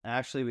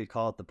Actually, we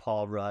call it the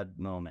Paul Rudd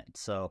moment.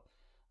 So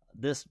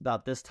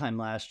about this time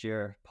last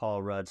year,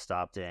 Paul Rudd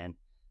stopped in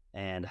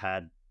and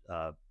had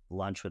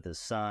lunch with his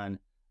son.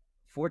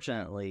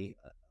 Fortunately,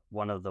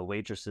 one of the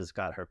waitresses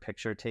got her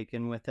picture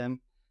taken with him,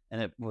 and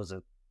it was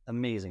an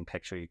amazing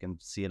picture. You can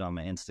see it on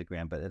my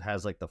Instagram, but it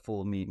has like the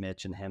full meet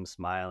Mitch and him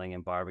smiling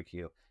and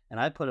barbecue. And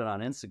I put it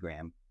on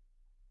Instagram,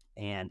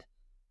 and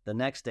the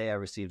next day I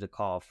received a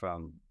call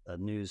from a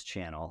news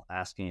channel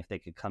asking if they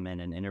could come in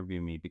and interview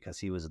me because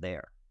he was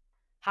there.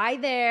 Hi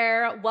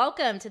there.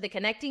 Welcome to the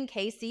Connecting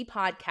KC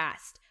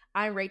podcast.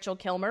 I'm Rachel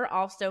Kilmer,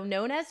 also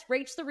known as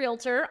Rach the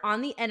Realtor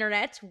on the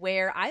internet,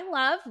 where I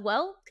love,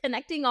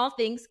 connecting all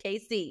things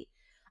KC.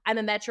 I'm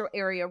a metro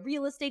area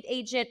real estate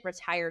agent,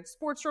 retired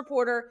sports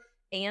reporter,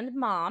 and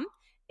mom,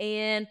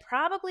 and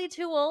probably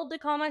too old to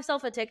call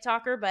myself a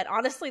TikToker, but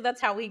honestly,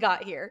 that's how we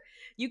got here.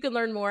 You can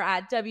learn more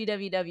at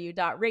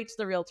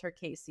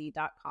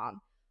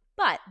www.rachtherealtorkc.com.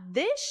 But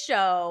this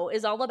show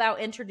is all about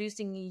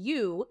introducing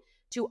you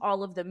to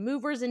all of the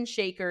movers and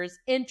shakers,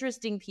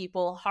 interesting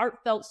people,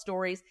 heartfelt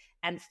stories,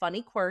 and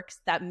funny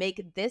quirks that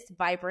make this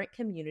vibrant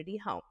community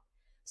home.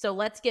 So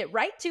let's get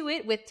right to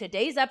it with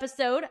today's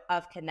episode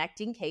of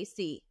Connecting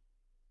KC.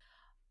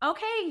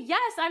 Okay,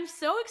 yes, I'm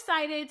so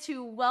excited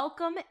to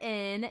welcome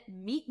in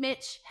Meet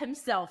Mitch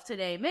himself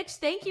today. Mitch,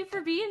 thank you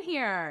for being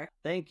here.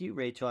 Thank you,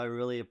 Rachel. I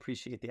really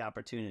appreciate the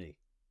opportunity.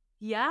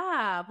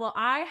 Yeah, well,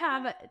 I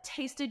have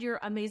tasted your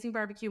amazing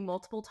barbecue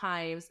multiple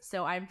times,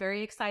 so I'm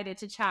very excited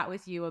to chat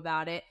with you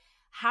about it.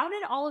 How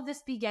did all of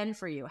this begin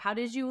for you? How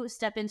did you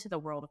step into the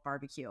world of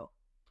barbecue?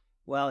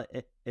 Well,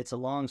 it's a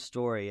long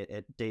story.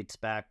 It dates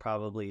back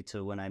probably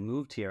to when I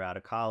moved here out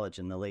of college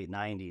in the late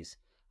 90s.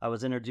 I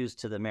was introduced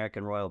to the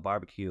American Royal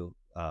Barbecue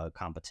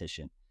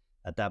competition.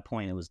 At that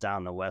point, it was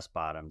down the West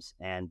Bottoms,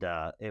 and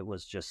it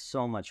was just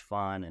so much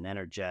fun and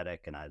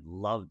energetic, and I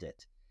loved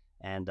it.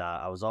 And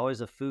I was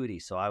always a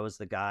foodie, so I was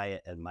the guy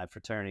at my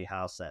fraternity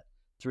house at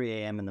 3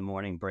 a.m. in the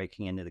morning,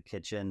 breaking into the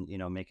kitchen,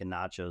 making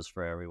nachos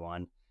for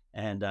everyone.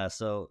 And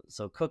so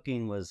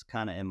cooking was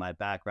kind of in my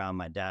background.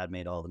 My dad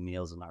made all the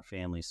meals in our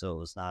family, so it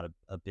was not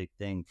a big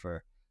thing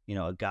for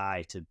a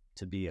guy to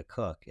be a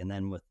cook. And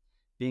then with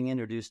being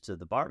introduced to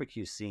the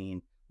barbecue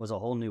scene was a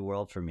whole new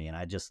world for me, and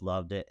I just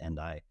loved it. And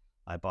I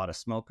bought a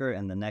smoker,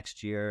 and the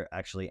next year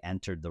actually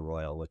entered the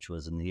Royal, which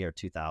was in the year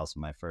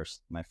 2000, my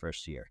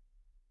first year.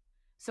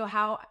 So,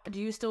 how do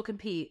you still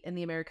compete in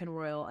the American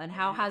Royal, and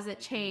how has it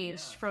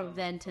changed from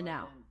then to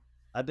now?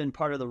 I've been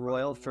part of the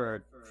Royal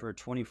for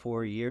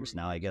 24 years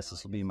now. I guess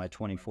this will be my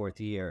 24th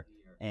year,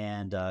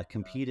 and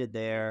competed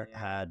there.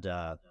 Had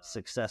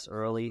success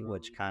early,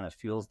 which kind of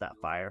fuels that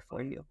fire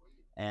for you,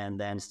 and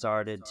then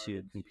started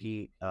to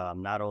compete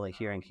not only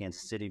here in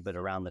Kansas City but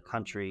around the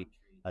country,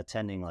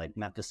 attending like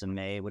Memphis in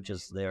May, which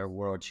is their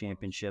World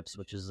Championships,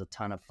 which is a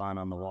ton of fun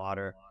on the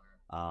water.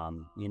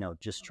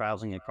 Just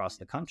traveling across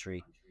the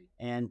country.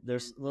 And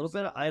there's a little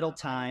bit of idle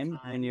time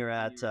when you're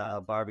at a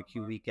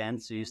barbecue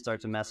weekend. So you start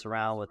to mess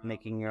around with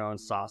making your own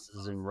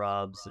sauces and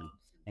rubs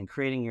and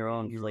creating your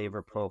own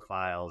flavor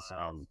profiles,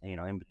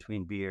 in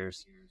between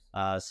beers.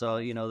 So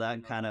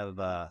that kind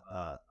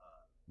of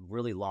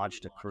really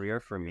launched a career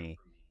for me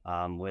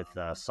with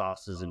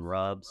sauces and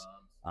rubs.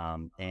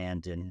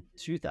 And in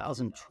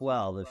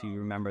 2012, if you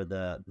remember,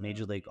 the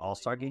Major League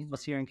All-Star game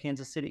was here in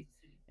Kansas City.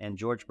 And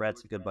George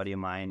Brett's a good buddy of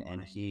mine,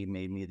 and he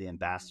made me the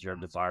ambassador of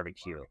the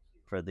barbecue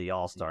for the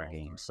All-Star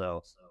game.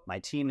 So my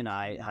team and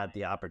I had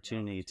the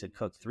opportunity to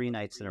cook 3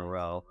 nights in a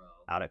row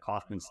out at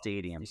Kauffman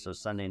Stadium. So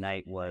Sunday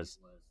night was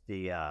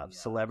the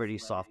celebrity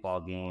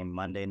softball game.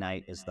 Monday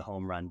night is the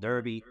home run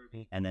derby,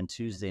 and then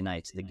Tuesday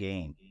night's the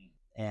game.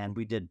 And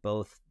we did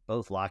both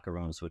locker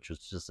rooms, which was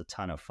just a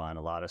ton of fun,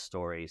 a lot of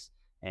stories.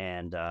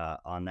 And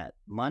on that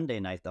Monday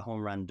night, the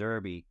home run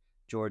derby,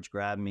 George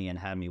grabbed me and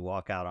had me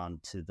walk out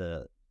onto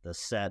the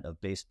set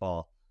of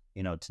Baseball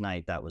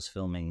Tonight that was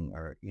filming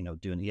or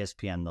doing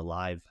ESPN the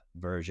live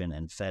version,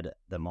 and fed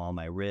them all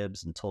my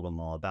ribs and told them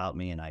all about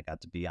me, and I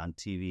got to be on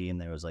TV, and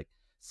there was like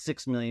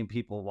 6 million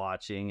people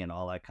watching and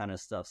all that kind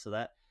of stuff. So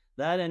that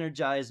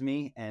energized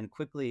me. And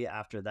quickly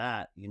after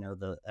that,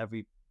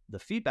 the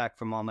feedback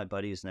from all my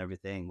buddies and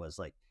everything was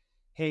like,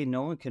 hey,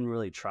 no one can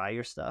really try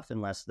your stuff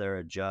unless they're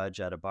a judge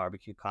at a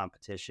barbecue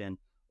competition,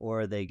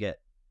 or they get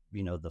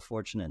the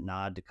fortunate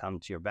nod to come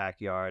to your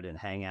backyard and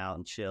hang out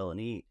and chill and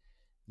eat.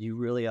 You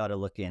really ought to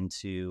look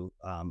into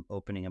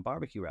opening a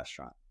barbecue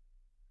restaurant.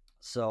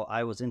 So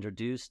I was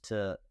introduced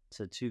to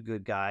two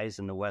good guys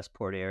in the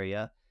Westport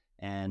area,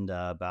 and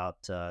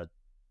about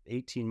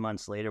 18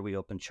 months later, we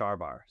opened Char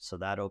Bar. So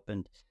that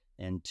opened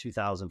in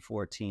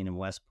 2014 in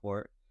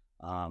Westport,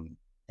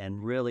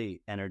 and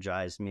really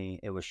energized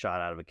me. It was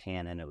shot out of a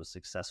cannon. It was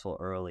successful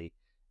early,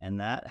 and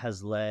that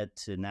has led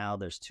to now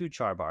there's 2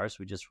 Char Bars.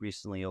 We just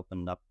recently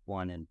opened up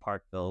one in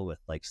Parkville with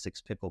like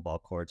 6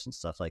 pickleball courts and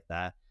stuff like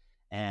that.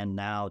 And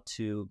now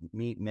 2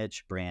 Meet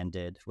Mitch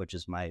branded, which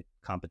is my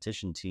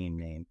competition team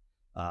name,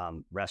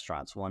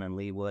 restaurants, one in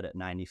Leawood at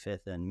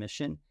 95th and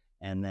Mission,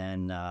 and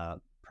then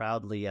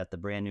proudly at the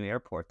brand new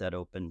airport that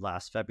opened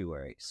last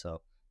February. So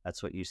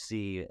that's what you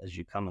see as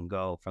you come and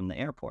go from the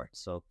airport.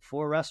 So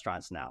 4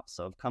 restaurants now.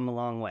 So I've come a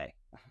long way.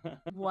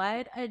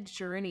 What a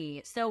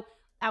journey. So,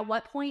 at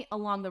what point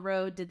along the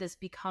road did this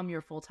become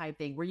your full-time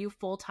thing? Were you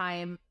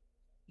full-time,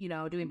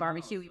 doing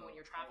barbecue even when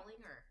you're traveling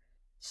or?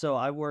 So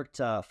I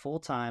worked full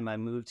time. I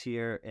moved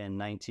here in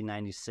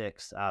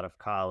 1996 out of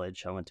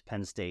college. I went to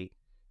Penn State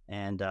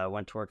and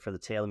went to work for the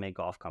TaylorMade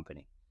Golf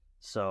Company.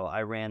 So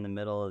I ran the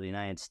middle of the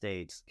United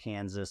States,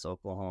 Kansas,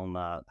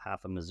 Oklahoma,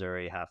 half of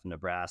Missouri, half of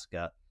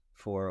Nebraska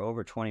for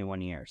over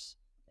 21 years.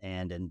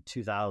 And in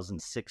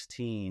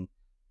 2016,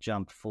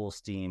 jumped full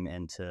steam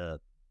into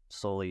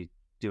solely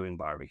doing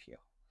barbecue.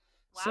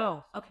 So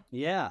Wow. Okay.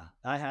 yeah,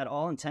 I had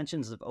all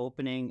intentions of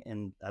opening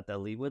in at the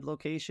Leawood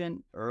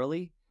location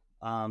early,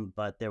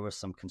 but there was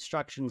some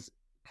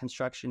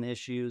construction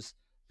issues.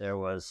 There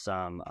was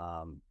some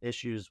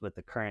issues with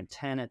the current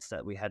tenants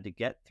that we had to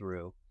get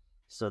through.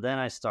 So then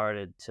I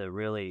started to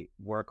really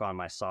work on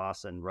my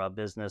sauce and rub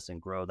business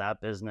and grow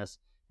that business.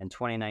 In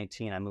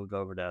 2019, I moved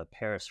over to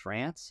Paris,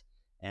 France,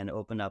 and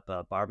opened up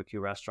a barbecue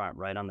restaurant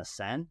right on the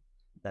Seine.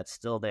 That's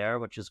still there,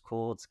 which is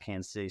cool. It's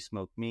Kansas City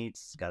Smoked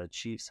Meats. It's got a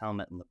Chiefs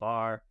helmet in the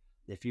bar.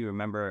 If you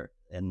remember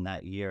in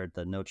that year,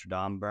 the Notre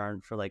Dame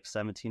burned for like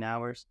 17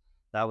 hours.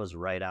 That was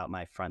right out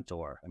my front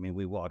door. I mean,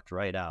 we walked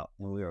right out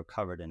and we were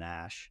covered in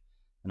ash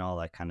and all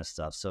that kind of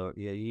stuff. So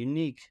yeah,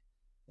 unique,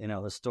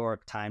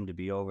 historic time to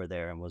be over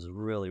there, and was a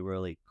really,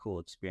 really cool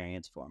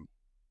experience for me.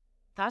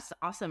 That's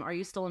awesome. Are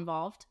you still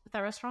involved with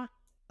that restaurant?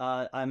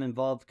 I'm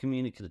involved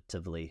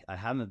communicatively. I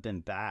haven't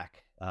been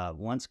back.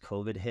 Once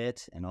COVID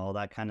hit and all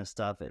that kind of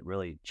stuff, it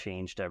really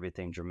changed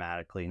everything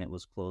dramatically, and it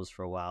was closed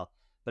for a while.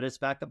 But it's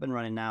back up and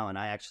running now, and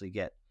I actually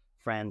get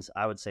friends,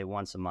 I would say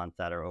once a month,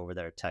 that are over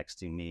there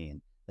texting me,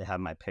 and they have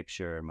my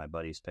picture and my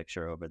buddy's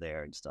picture over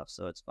there and stuff.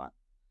 So it's fun.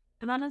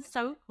 And that is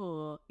so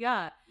cool.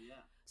 Yeah.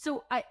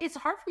 So it's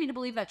hard for me to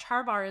believe that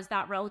Char Bar is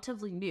that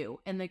relatively new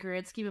in the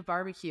grand scheme of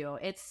barbecue.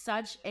 It's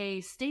such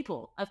a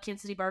staple of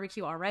Kansas City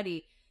barbecue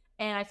already.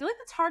 And I feel like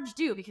that's hard to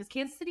do because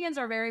Kansas Cityans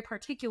are very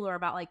particular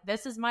about like,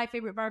 this is my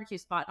favorite barbecue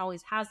spot,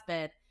 always has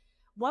been.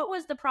 What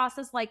was the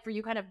process like for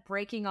you kind of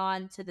breaking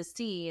on to the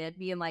scene and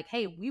being like,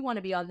 hey, we want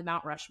to be on the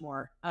Mount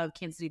Rushmore of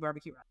Kansas City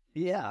barbecue?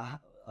 Yeah,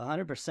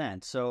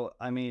 100%. So,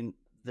 I mean,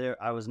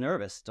 I was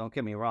nervous, don't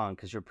get me wrong,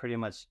 because you're pretty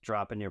much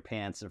dropping your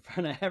pants in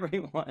front of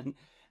everyone.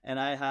 And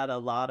I had a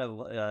lot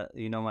of,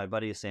 my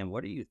buddies saying,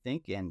 what are you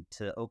thinking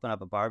to open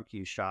up a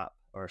barbecue shop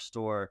or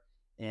store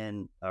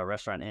in a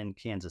restaurant in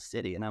Kansas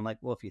City? And I'm like,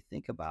 well, if you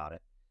think about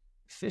it,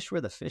 fish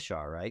where the fish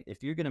are, right?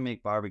 If you're going to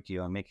make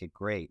barbecue and make it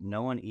great,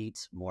 no one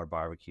eats more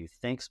barbecue,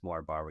 thinks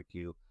more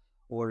barbecue,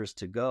 orders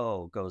to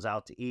go, goes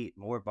out to eat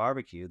more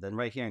barbecue than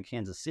right here in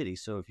Kansas City.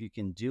 So if you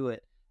can do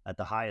it at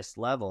the highest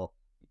level,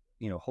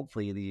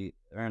 hopefully you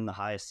earn the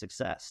highest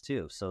success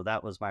too. So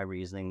that was my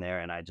reasoning there.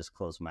 And I just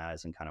closed my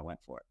eyes and kind of went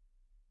for it.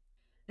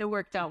 It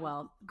worked out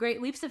well.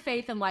 Great leaps of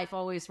faith in life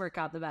always work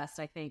out the best,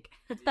 I think.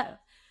 Yeah.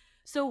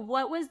 So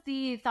what was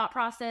the thought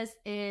process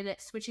in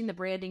switching the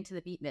branding to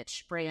the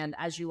Mitch brand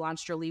as you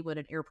launched your Leawood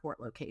and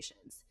airport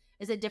locations?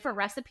 Is it different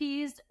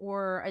recipes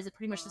or is it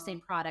pretty much the same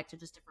product or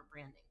just different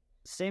branding?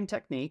 Same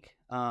technique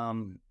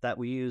that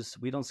we use.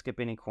 We don't skip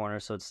any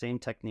corners. So it's same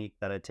technique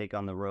that I take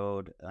on the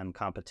road and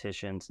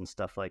competitions and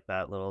stuff like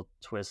that, little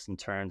twists and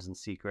turns and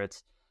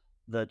secrets.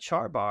 The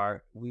Char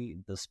Bar,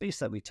 the space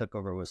that we took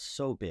over was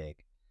so big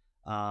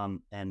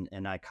and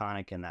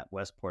iconic in that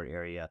Westport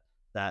area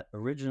that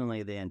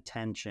originally the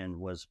intention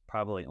was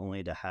probably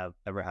only to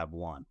ever have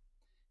one,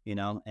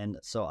 and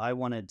so I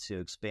wanted to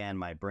expand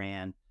my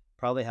brand,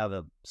 probably have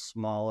a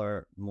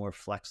smaller, more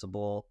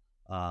flexible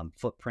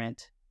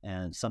footprint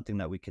and something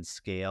that we could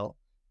scale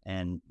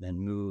and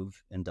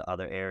move into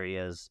other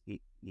areas,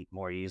 eat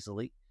more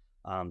easily.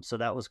 So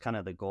that was kind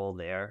of the goal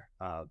there.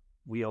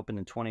 We opened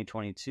in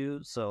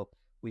 2022, so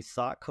we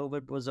thought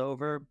COVID was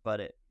over, but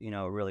it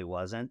really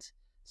wasn't.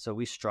 So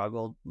we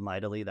struggled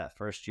mightily that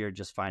first year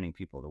just finding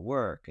people to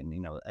work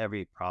and,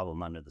 every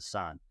problem under the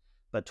sun.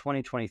 But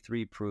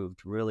 2023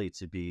 proved really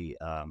to be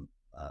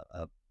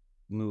a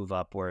move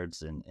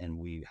upwards, and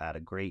we had a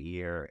great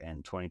year.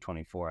 And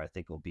 2024, I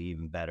think, will be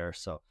even better.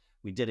 So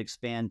we did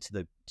expand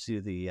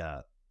to the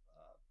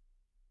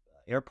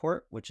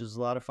airport, which is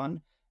a lot of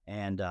fun.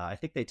 And I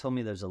think they told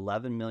me there's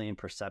 11 million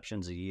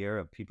perceptions a year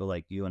of people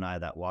like you and I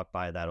that walk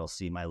by that'll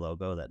see my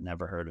logo that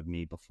never heard of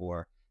me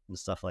before and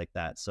stuff like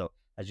that. So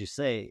as you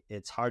say,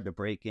 it's hard to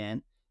break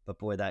in, but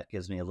boy, that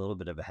gives me a little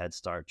bit of a head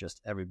start.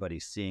 Just everybody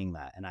seeing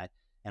that,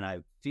 and I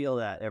feel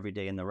that every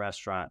day in the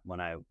restaurant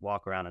when I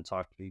walk around and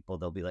talk to people,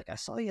 they'll be like, "I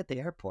saw you at the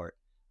airport.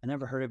 I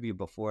never heard of you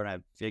before," and I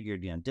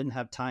figured, didn't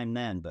have time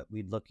then, but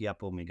we'd look you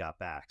up when we got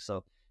back.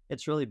 So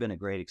it's really been a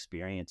great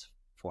experience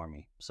for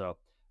me. So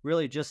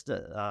really, just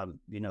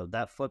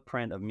that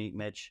footprint of Meet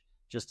Mitch,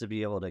 just to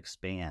be able to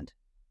expand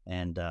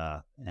and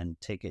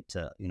take it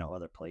to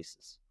other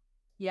places.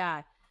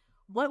 Yeah.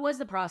 What was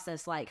the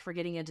process like for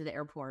getting into the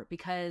airport?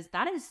 Because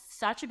that is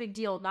such a big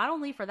deal, not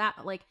only for that,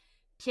 but like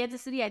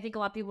Kansas City, I think a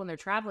lot of people when they're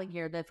traveling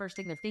here, the first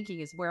thing they're thinking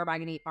is, where am I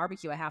going to eat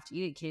barbecue? I have to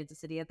eat in Kansas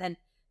City. And then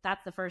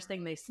that's the first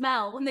thing they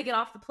smell when they get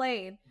off the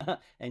plane.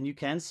 And you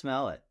can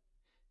smell it.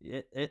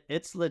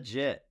 It's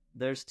legit.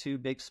 There's two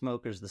big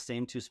smokers, the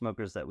same two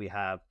smokers that we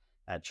have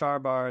at Char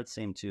Bar,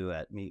 same two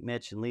at Meet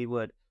Mitch and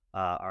Leewood,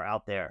 are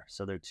out there.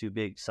 So they're two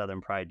big Southern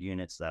Pride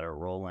units that are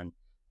rolling,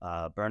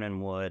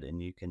 burning wood,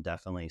 and you can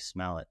definitely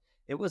smell it.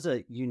 It was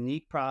a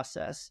unique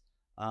process.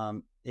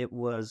 It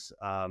was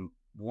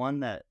one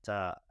that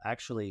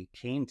actually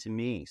came to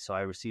me. So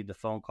I received a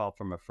phone call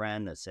from a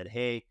friend that said,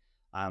 "Hey,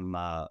 I'm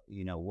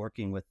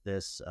working with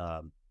this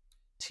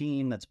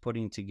team that's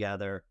putting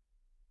together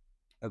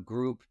a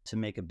group to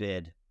make a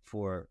bid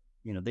for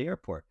the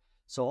airport."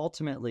 So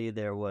ultimately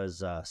there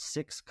was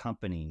 6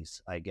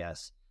 companies, I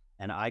guess,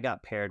 and I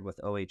got paired with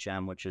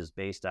OHM, which is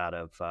based out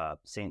of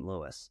St.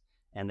 Louis,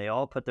 and they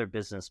all put their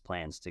business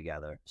plans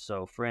together.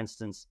 So for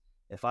instance,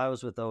 if I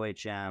was with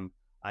OHM,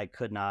 I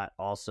could not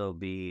also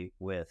be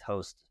with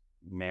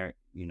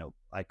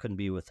I couldn't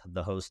be with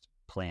the host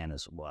plan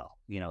as well,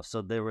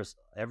 so there was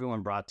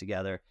everyone brought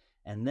together.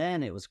 And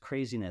then it was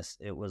craziness.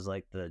 It was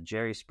like the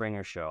Jerry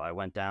Springer show. I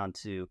went down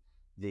to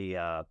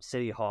the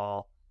city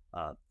hall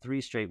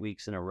 3 straight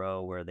weeks in a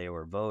row where they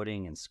were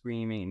voting and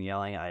screaming and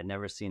yelling. I had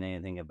never seen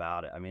anything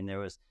about it. I mean, there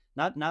was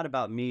not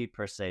about me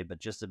per se, but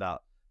just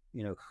about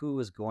who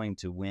was going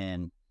to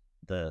win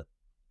the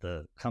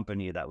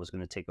company that was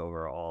going to take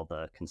over all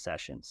the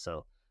concessions.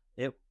 So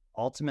it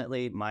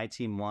ultimately, my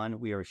team won.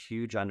 We were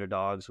huge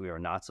underdogs. We were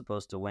not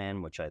supposed to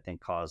win, which I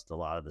think caused a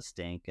lot of the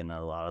stink and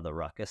a lot of the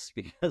ruckus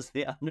because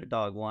the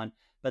underdog won.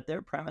 But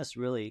their premise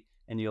really,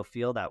 and you'll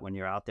feel that when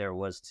you're out there,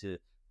 was to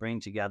bring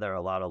together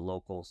a lot of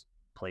local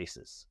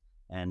places,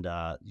 and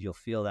you'll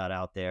feel that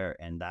out there.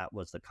 And that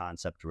was the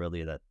concept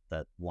really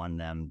that won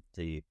them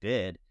the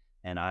bid,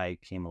 and I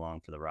came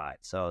along for the ride,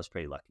 so I was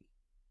pretty lucky.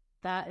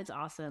 That is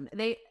awesome.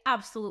 They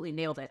absolutely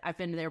nailed it. I've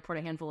been to the airport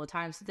a handful of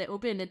times since they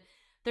opened, and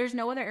there's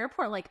no other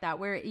airport like that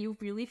where you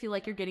really feel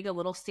like you're getting a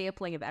little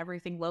sampling of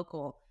everything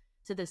local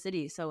to the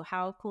city. So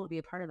how cool to be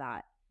a part of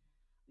that.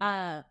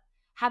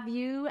 Have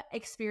you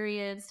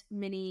experienced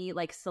many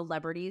like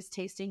celebrities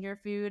tasting your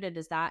food, and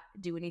does that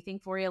do anything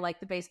for you? Like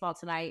the baseball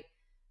tonight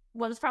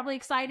was probably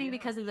exciting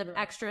because of the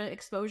extra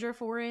exposure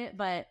for it,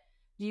 but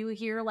do you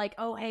hear like,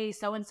 oh, hey,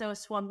 so-and-so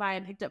swung by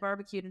and picked up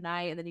barbecue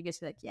tonight, and then you get to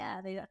be like,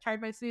 yeah, they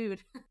tried my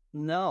food?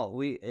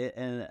 No,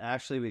 and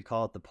actually we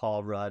call it the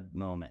Paul Rudd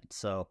moment.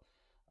 So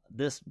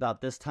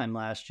about this time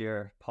last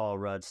year, Paul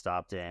Rudd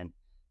stopped in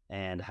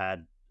and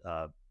had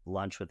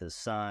lunch with his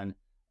son.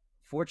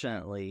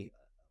 Fortunately,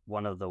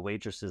 one of the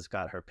waitresses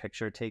got her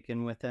picture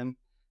taken with him,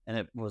 and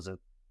it was an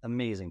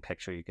amazing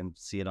picture. You can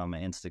see it on my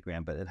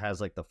Instagram, but it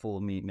has like the full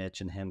Meet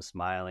Mitch and him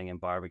smiling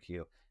and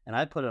barbecue. And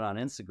I put it on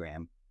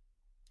Instagram,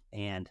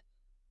 and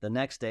the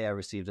next day I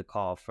received a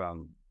call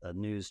from a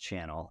news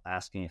channel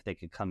asking if they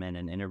could come in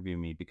and interview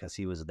me because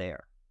he was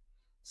there.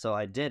 So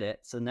I did it.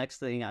 So next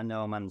thing I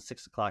know, I'm on the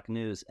 6 o'clock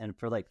news, and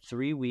for like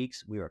 3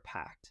 weeks we were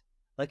packed.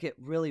 Like it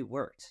really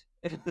worked.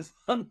 It was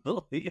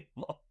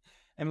unbelievable.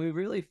 And we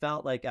really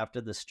felt like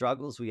after the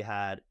struggles we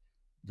had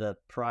the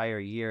prior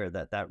year,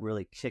 that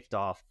really kicked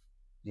off,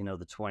 the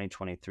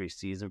 2023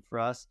 season for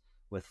us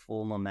with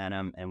full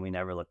momentum, and we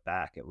never looked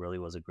back. It really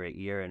was a great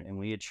year, and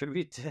we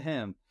attribute to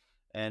him.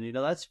 And,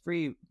 that's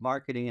free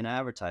marketing and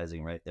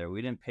advertising right there.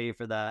 We didn't pay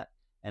for that,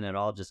 and it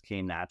all just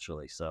came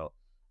naturally. So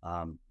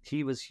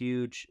he was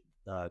huge.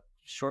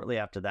 Shortly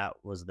after that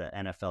was the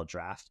NFL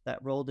draft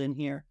that rolled in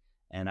here,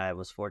 and I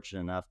was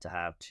fortunate enough to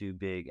have 2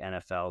 big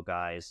NFL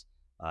guys,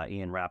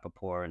 Ian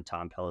Rappaport and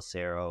Tom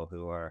Pelissero,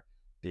 who are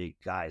big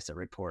guys that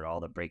report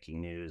all the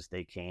breaking news.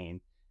 They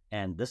came,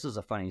 and this is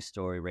a funny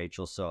story,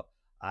 Rachel. So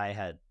I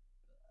had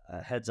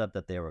a heads up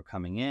that they were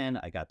coming in.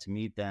 I got to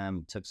meet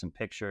them, took some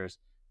pictures.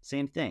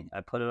 Same thing.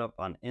 I put it up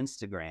on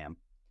Instagram,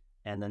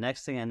 and the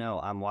next thing I know,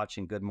 I'm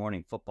watching Good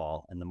Morning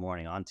Football in the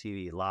morning on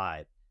TV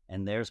live,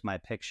 and there's my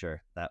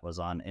picture that was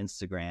on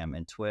Instagram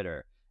and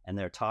Twitter, and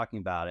they're talking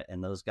about it,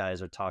 and those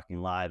guys are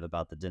talking live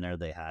about the dinner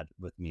they had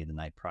with me the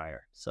night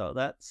prior. So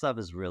that stuff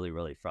is really,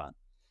 really fun.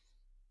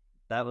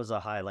 That was a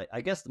highlight.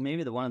 I guess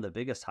maybe one of the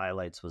biggest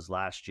highlights was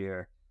last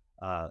year.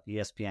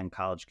 ESPN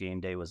College Game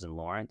Day was in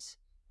Lawrence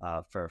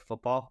for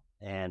football,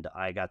 and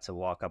I got to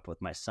walk up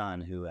with my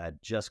son who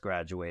had just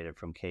graduated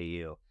from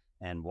KU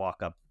and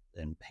walk up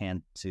and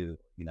pan to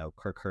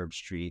Kirk Herb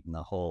Street and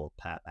the whole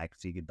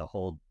the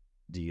whole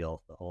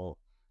deal.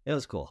 It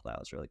was cool. That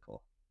was really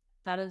cool.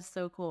 That is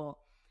so cool.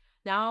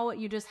 Now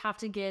you just have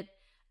to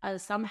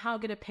somehow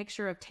get a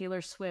picture of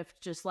Taylor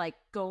Swift just like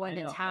going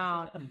to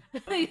town.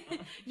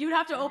 You'd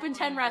have to open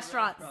 10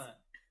 restaurants.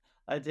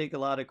 I take a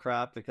lot of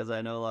crap because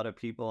I know a lot of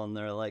people, and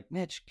they're like,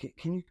 Mitch,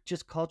 can you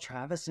just call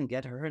Travis and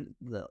get her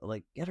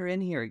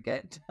in here?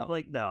 I'm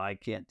like, no, I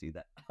can't do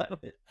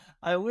that.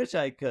 I wish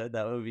I could.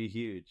 That would be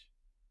huge.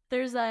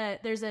 There's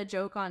a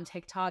joke on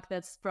TikTok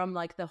that's from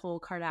like the whole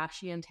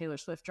Kardashian Taylor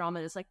Swift drama.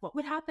 It's like, what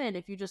would happen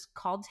if you just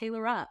called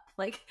Taylor up?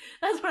 Like,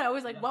 that's what I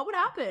always like. What would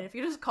happen if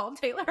you just called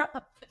Taylor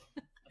up?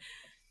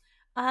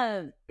 I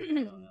don't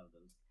have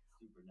those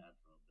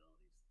supernatural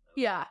abilities.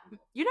 Yeah, cool.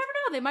 You never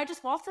know. They might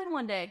just waltz in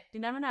one day. You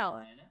never know.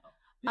 I know.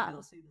 Maybe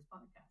they'll see this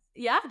podcast.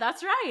 Yeah,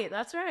 that's right.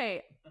 That's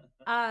right.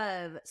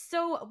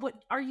 So what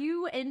are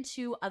you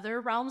into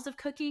other realms of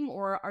cooking,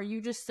 or are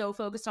you just so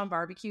focused on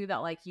barbecue that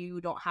like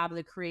you don't have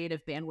the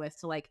creative bandwidth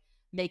to like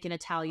make an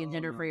Italian Oh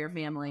dinner no, for your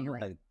family? I'm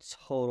Like, a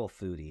total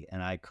foodie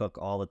and I cook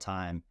all the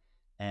time.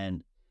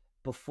 And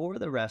before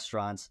the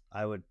restaurants,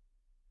 I would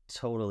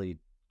totally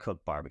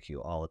cook barbecue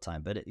all the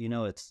time. But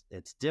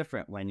it's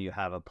different when you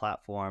have a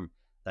platform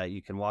that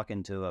you can walk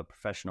into a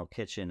professional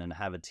kitchen and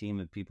have a team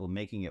of people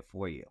making it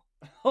for you.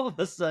 All of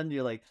a sudden,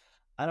 you're like,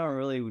 I don't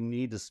really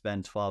need to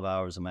spend 12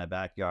 hours in my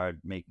backyard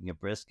making a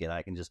brisket.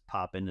 I can just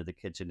pop into the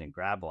kitchen and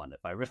grab one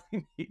if I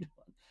really need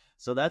one.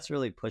 So that's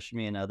really pushed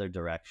me in other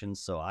directions.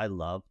 So I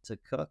love to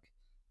cook.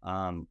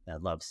 I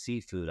love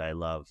seafood. I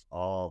love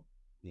all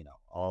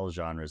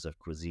genres of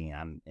cuisine.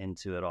 I'm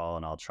into it all,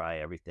 and I'll try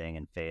everything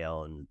and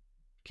fail and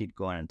keep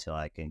going until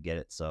I can get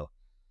it so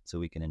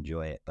we can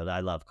enjoy it. But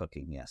I love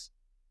cooking, yes.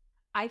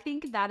 I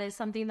think that is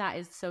something that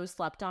is so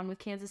slept on with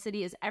Kansas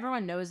City is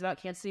everyone knows about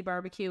Kansas City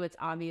barbecue. It's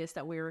obvious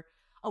that we're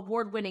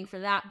award winning for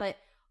that, but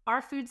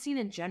our food scene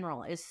in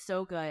general is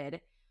so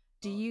good.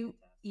 Do Oh, it's you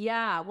fantastic.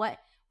 yeah, what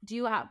do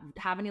you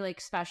have any like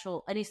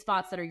special any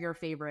spots that are your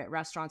favorite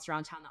restaurants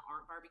around town that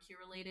aren't barbecue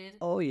related?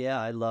 Oh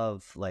yeah, I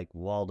love like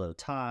Waldo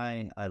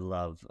Thai. I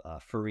love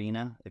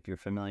Farina. If you're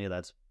familiar,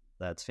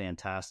 that's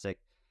fantastic.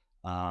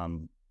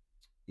 Um,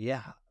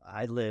 Yeah,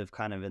 I live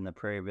kind of in the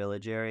Prairie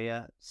Village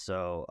area,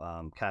 so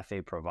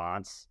Cafe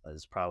Provence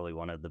is probably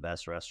one of the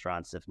best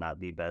restaurants, if not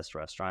the best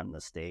restaurant in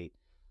the state.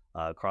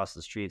 Across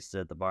the street,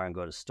 sit at the bar and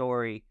go to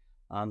Story.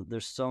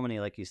 There's so many,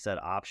 like you said,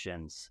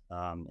 options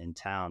in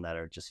town that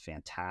are just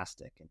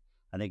fantastic. And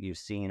I think you've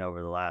seen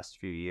over the last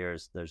few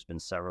years, there's been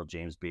several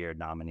James Beard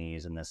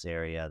nominees in this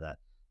area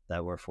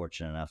that we're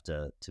fortunate enough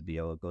to be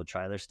able to go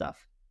try their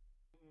stuff.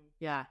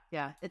 Yeah,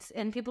 yeah. It's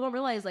and people don't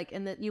realize like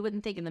in the you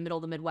wouldn't think in the middle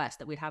of the Midwest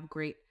that we'd have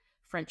great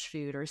French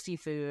food or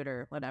seafood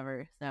or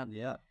whatever. So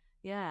Yeah.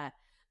 yeah.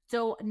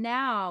 So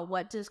now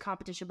what does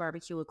competition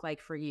barbecue look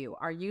like for you?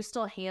 Are you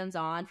still hands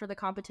on for the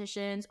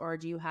competitions or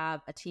do you have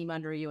a team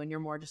under you and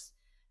you're more just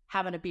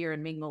having a beer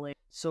and mingling?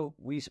 So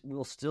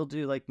we'll still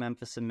do like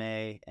Memphis in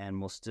May, and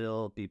we'll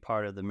still be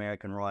part of the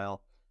American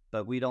Royal,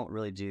 but we don't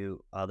really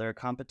do other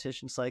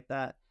competitions like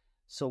that.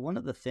 So one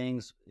of the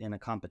things in a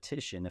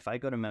competition, if I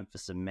go to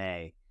Memphis in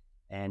May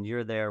and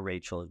you're there,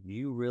 Rachel,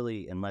 you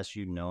really, unless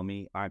you know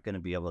me, aren't going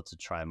to be able to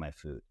try my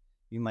food.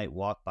 You might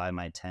walk by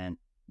my tent,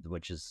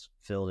 which is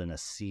filled in a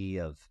sea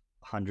of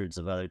hundreds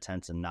of other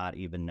tents, and not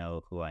even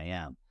know who I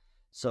am.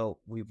 So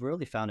we've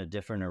really found a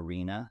different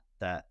arena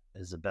that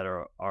is a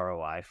better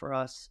ROI for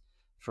us.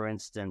 For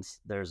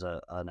instance, there's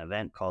an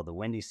event called the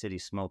Windy City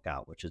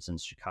Smokeout, which is in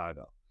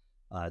Chicago.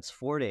 It's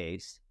 4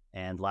 days,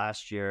 and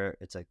last year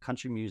it's a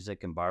country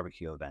music and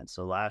barbecue event.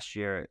 So last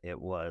year it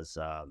was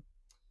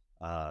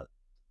uh,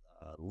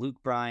 Luke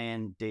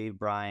Bryan, Dave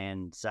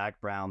Bryan, Zach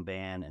Brown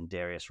Band, and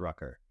Darius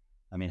Rucker.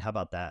 I mean, how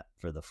about that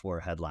for the four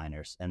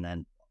headliners? And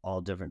then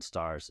all different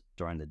stars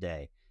during the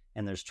day.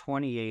 And there's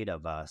 28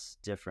 of us,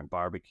 different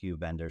barbecue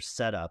vendors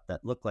set up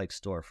that look like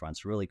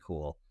storefronts, really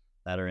cool,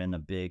 that are in a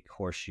big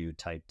horseshoe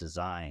type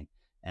design.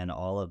 And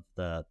all of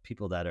the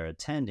people that are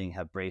attending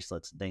have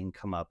bracelets they can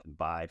come up and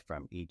buy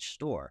from each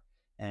store.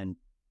 And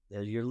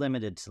you're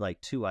limited to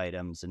like two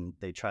items, and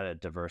they try to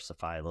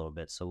diversify a little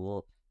bit.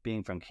 So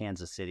being from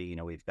Kansas City,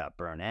 we've got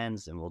burn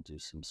ends and we'll do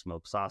some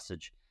smoked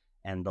sausage.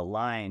 And the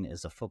line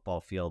is a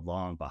football field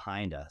long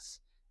behind us.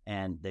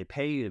 And they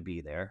pay you to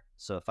be there.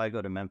 So if I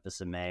go to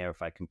Memphis in May or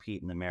if I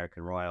compete in the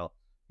American Royal,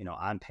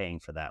 I'm paying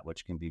for that,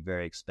 which can be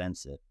very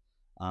expensive.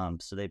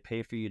 So they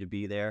pay for you to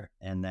be there.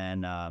 And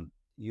then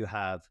you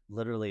have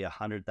literally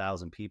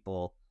 100,000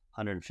 people,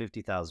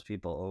 150,000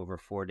 people over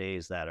 4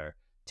 days that are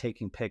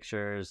taking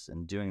pictures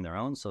and doing their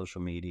own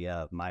social media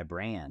of my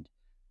brand,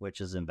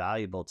 which is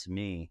invaluable to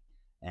me.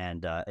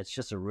 And it's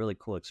just a really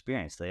cool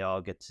experience. They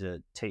all get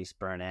to taste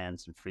burn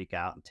ends and freak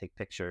out and take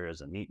pictures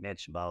and meet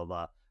Mitch and blah, blah,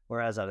 blah.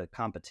 Whereas at a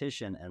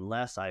competition,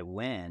 unless I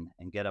win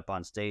and get up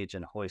on stage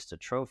and hoist a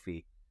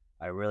trophy,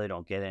 I really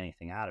don't get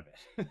anything out of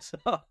it.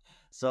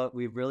 So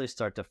we really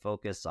start to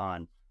focus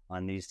on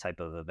these type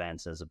of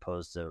events as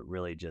opposed to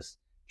really just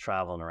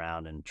traveling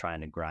around and trying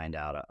to grind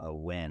out a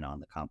win on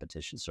the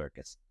competition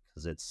circuits,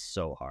 because it's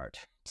so hard.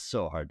 It's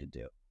so hard to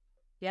do.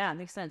 Yeah,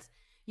 makes sense.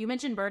 You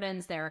mentioned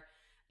burdens there.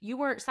 You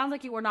were sounds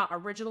like you were not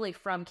originally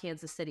from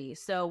Kansas City.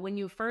 So when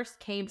you first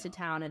came to No.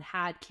 town and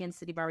had Kansas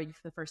City barbecue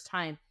for the first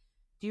time,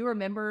 do you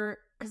remember?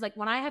 Because like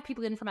when I have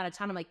people in from out of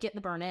town, I'm like, get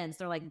the burn ends.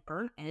 They're like,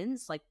 burn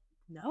ends? Like,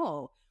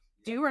 no.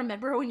 Do you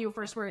remember when you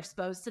first were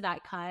exposed to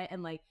that cut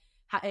and like,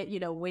 how,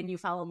 when you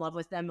fell in love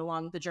with them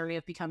along the journey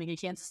of becoming a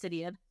Kansas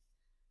Cityan?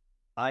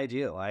 I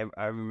do.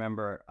 I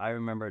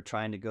remember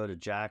trying to go to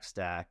Jack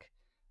Stack,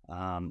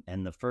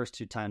 and the first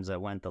two times I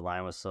went, the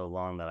line was so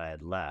long that I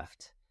had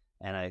left,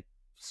 and I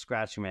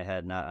scratching my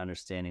head, not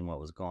understanding what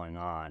was going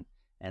on.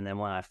 And then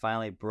when I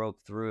finally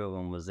broke through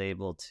and was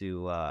able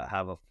to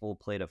have a full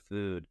plate of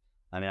food,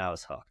 I mean, I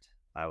was hooked.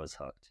 I was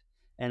hooked.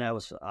 And I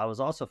was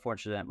also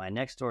fortunate. My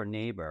next door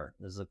neighbor.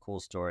 This is a cool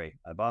story.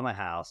 I bought my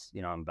house.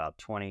 I'm about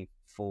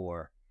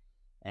 24,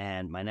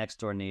 And my next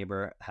door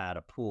neighbor had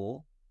a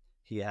pool.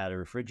 He had a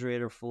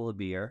refrigerator full of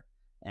beer,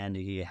 and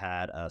he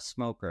had a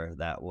smoker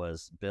that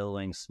was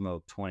billowing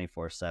smoke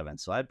 24/7.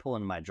 So I'd pull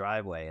into my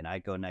driveway and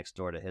I'd go next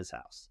door to his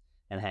house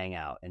and hang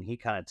out. And he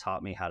kind of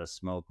taught me how to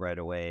smoke right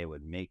away,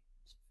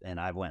 and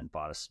I went and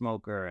bought a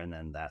smoker. And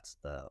then that's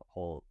the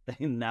whole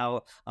thing.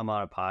 Now I'm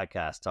on a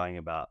podcast talking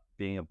about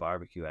being a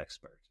barbecue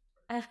expert.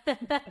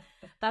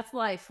 That's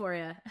life for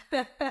you.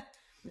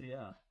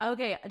 Yeah.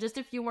 Okay, just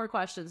a few more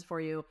questions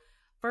for you.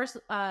 First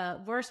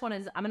one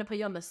is, I'm going to put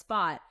you on the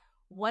spot.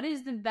 What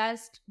is the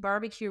best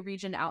barbecue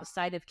region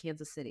outside of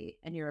Kansas City,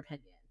 in your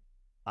opinion?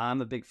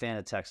 I'm a big fan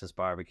of Texas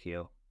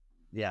barbecue.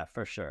 Yeah,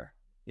 for sure.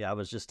 Yeah, I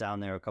was just down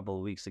there a couple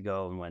of weeks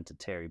ago and went to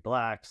Terry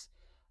Black's.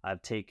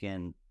 I've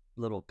taken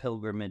little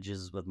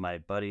pilgrimages with my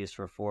buddies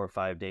for 4 or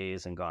 5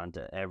 days and gone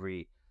to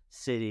every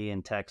city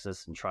in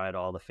Texas and tried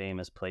all the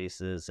famous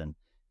places. And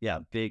yeah,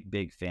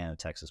 big fan of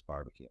Texas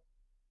barbecue.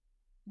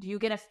 Do you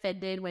get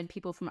offended when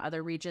people from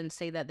other regions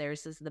say that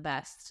theirs is the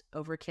best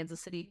over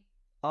Kansas City?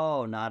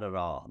 Oh, not at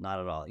all. Not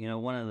at all. You know,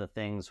 one of the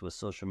things with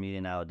social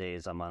media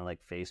nowadays, I'm on like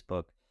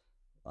Facebook,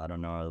 I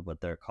don't know what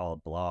they're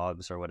called,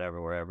 blogs or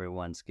whatever, where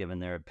everyone's giving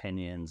their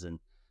opinions,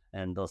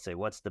 and they'll say,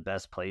 what's the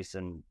best place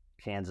in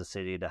Kansas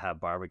City to have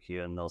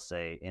barbecue? And they'll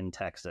say in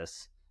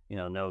Texas, you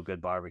know, no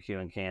good barbecue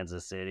in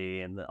Kansas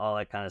City and all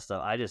that kind of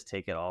stuff. I just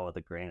take it all with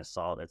a grain of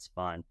salt. It's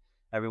fun.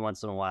 Every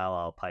once in a while,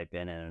 I'll pipe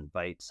in and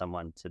invite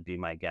someone to be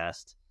my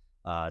guest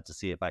to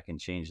see if I can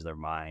change their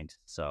mind.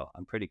 So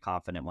I'm pretty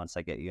confident once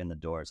I get you in the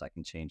doors, I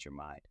can change your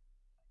mind.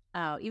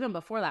 Oh, even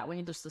before that,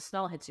 when the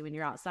smell hits you when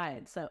you're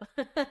outside. So,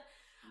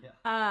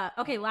 Yeah.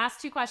 Okay,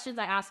 last two questions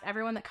I ask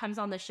everyone that comes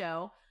on the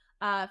show.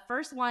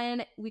 First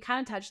one, we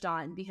kind of touched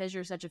on because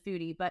you're such a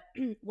foodie, but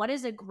what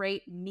is a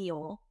great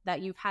meal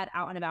that you've had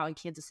out and about in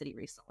Kansas City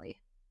recently?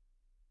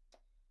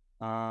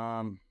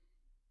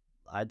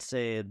 I'd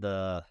say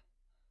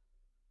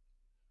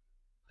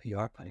you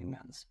are putting me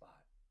on the spot.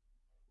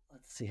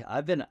 Let's see.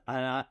 I've been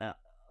on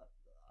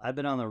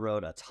the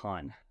road a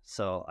ton,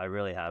 so I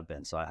really have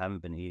been. So I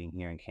haven't been eating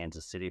here in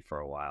Kansas City for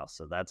a while.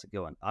 So that's a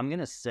good one. I'm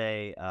gonna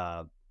say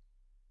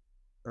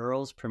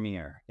Earl's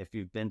Premier. If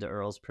you've been to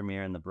Earl's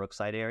Premier in the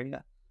Brookside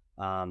area,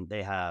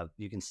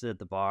 you can sit at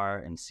the bar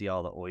and see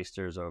all the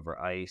oysters over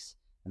ice,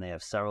 and they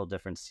have several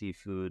different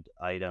seafood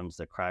items.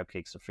 The crab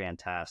cakes are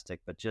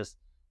fantastic, but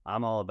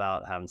I'm all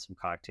about having some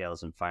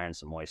cocktails and firing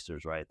some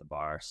oysters right at the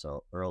bar.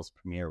 So Earl's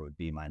Premier would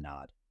be my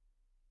nod.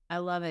 I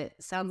love it.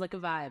 Sounds like a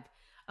vibe.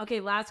 Okay,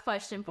 last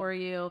question for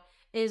you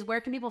is, where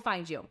can people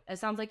find you? It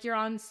sounds like you're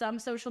on some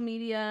social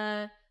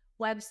media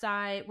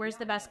website. Where's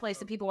the best place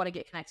that people want to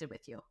get connected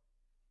with you?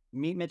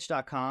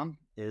 Meatmitch.com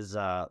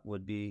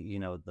would be,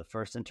 the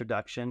first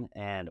introduction,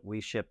 and we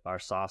ship our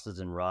sauces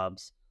and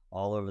rubs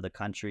all over the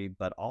country.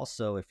 But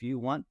also, if you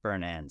want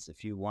burnt ends,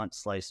 if you want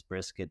sliced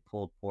brisket,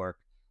 pulled pork,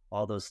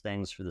 all those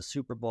things for the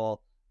Super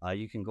Bowl,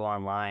 you can go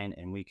online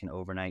and we can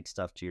overnight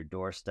stuff to your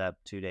doorstep,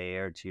 2-day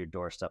air to your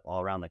doorstep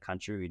all around the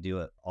country. We do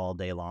it all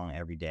day long,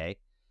 every day.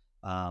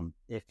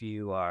 If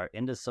you are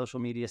into social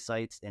media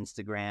sites,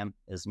 Instagram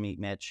is Meat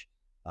Mitch,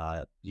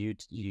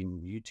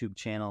 YouTube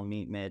channel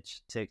Meat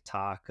Mitch,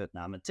 TikTok.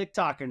 Now, I'm a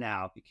TikToker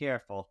now. Be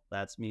careful.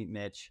 That's Meat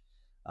Mitch.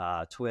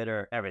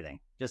 Twitter,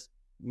 everything. Just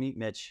Meat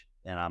Mitch,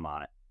 and I'm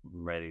on it.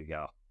 I'm ready to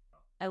go.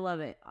 I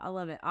love it.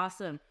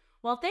 Awesome.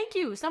 Well, thank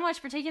you so much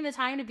for taking the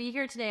time to be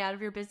here today out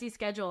of your busy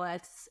schedule.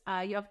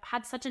 You have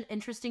had such an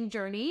interesting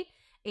journey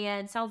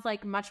and sounds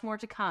like much more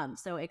to come.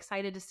 So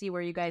excited to see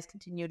where you guys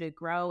continue to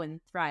grow and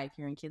thrive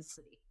here in Kansas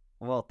City.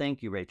 Well,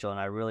 thank you, Rachel, and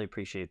I really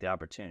appreciate the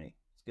opportunity.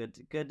 It's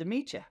good to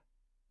meet you.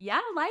 Yeah,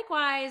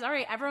 likewise. All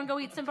right, everyone go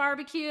eat some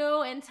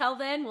barbecue. Until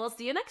then, we'll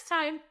see you next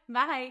time.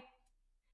 Bye.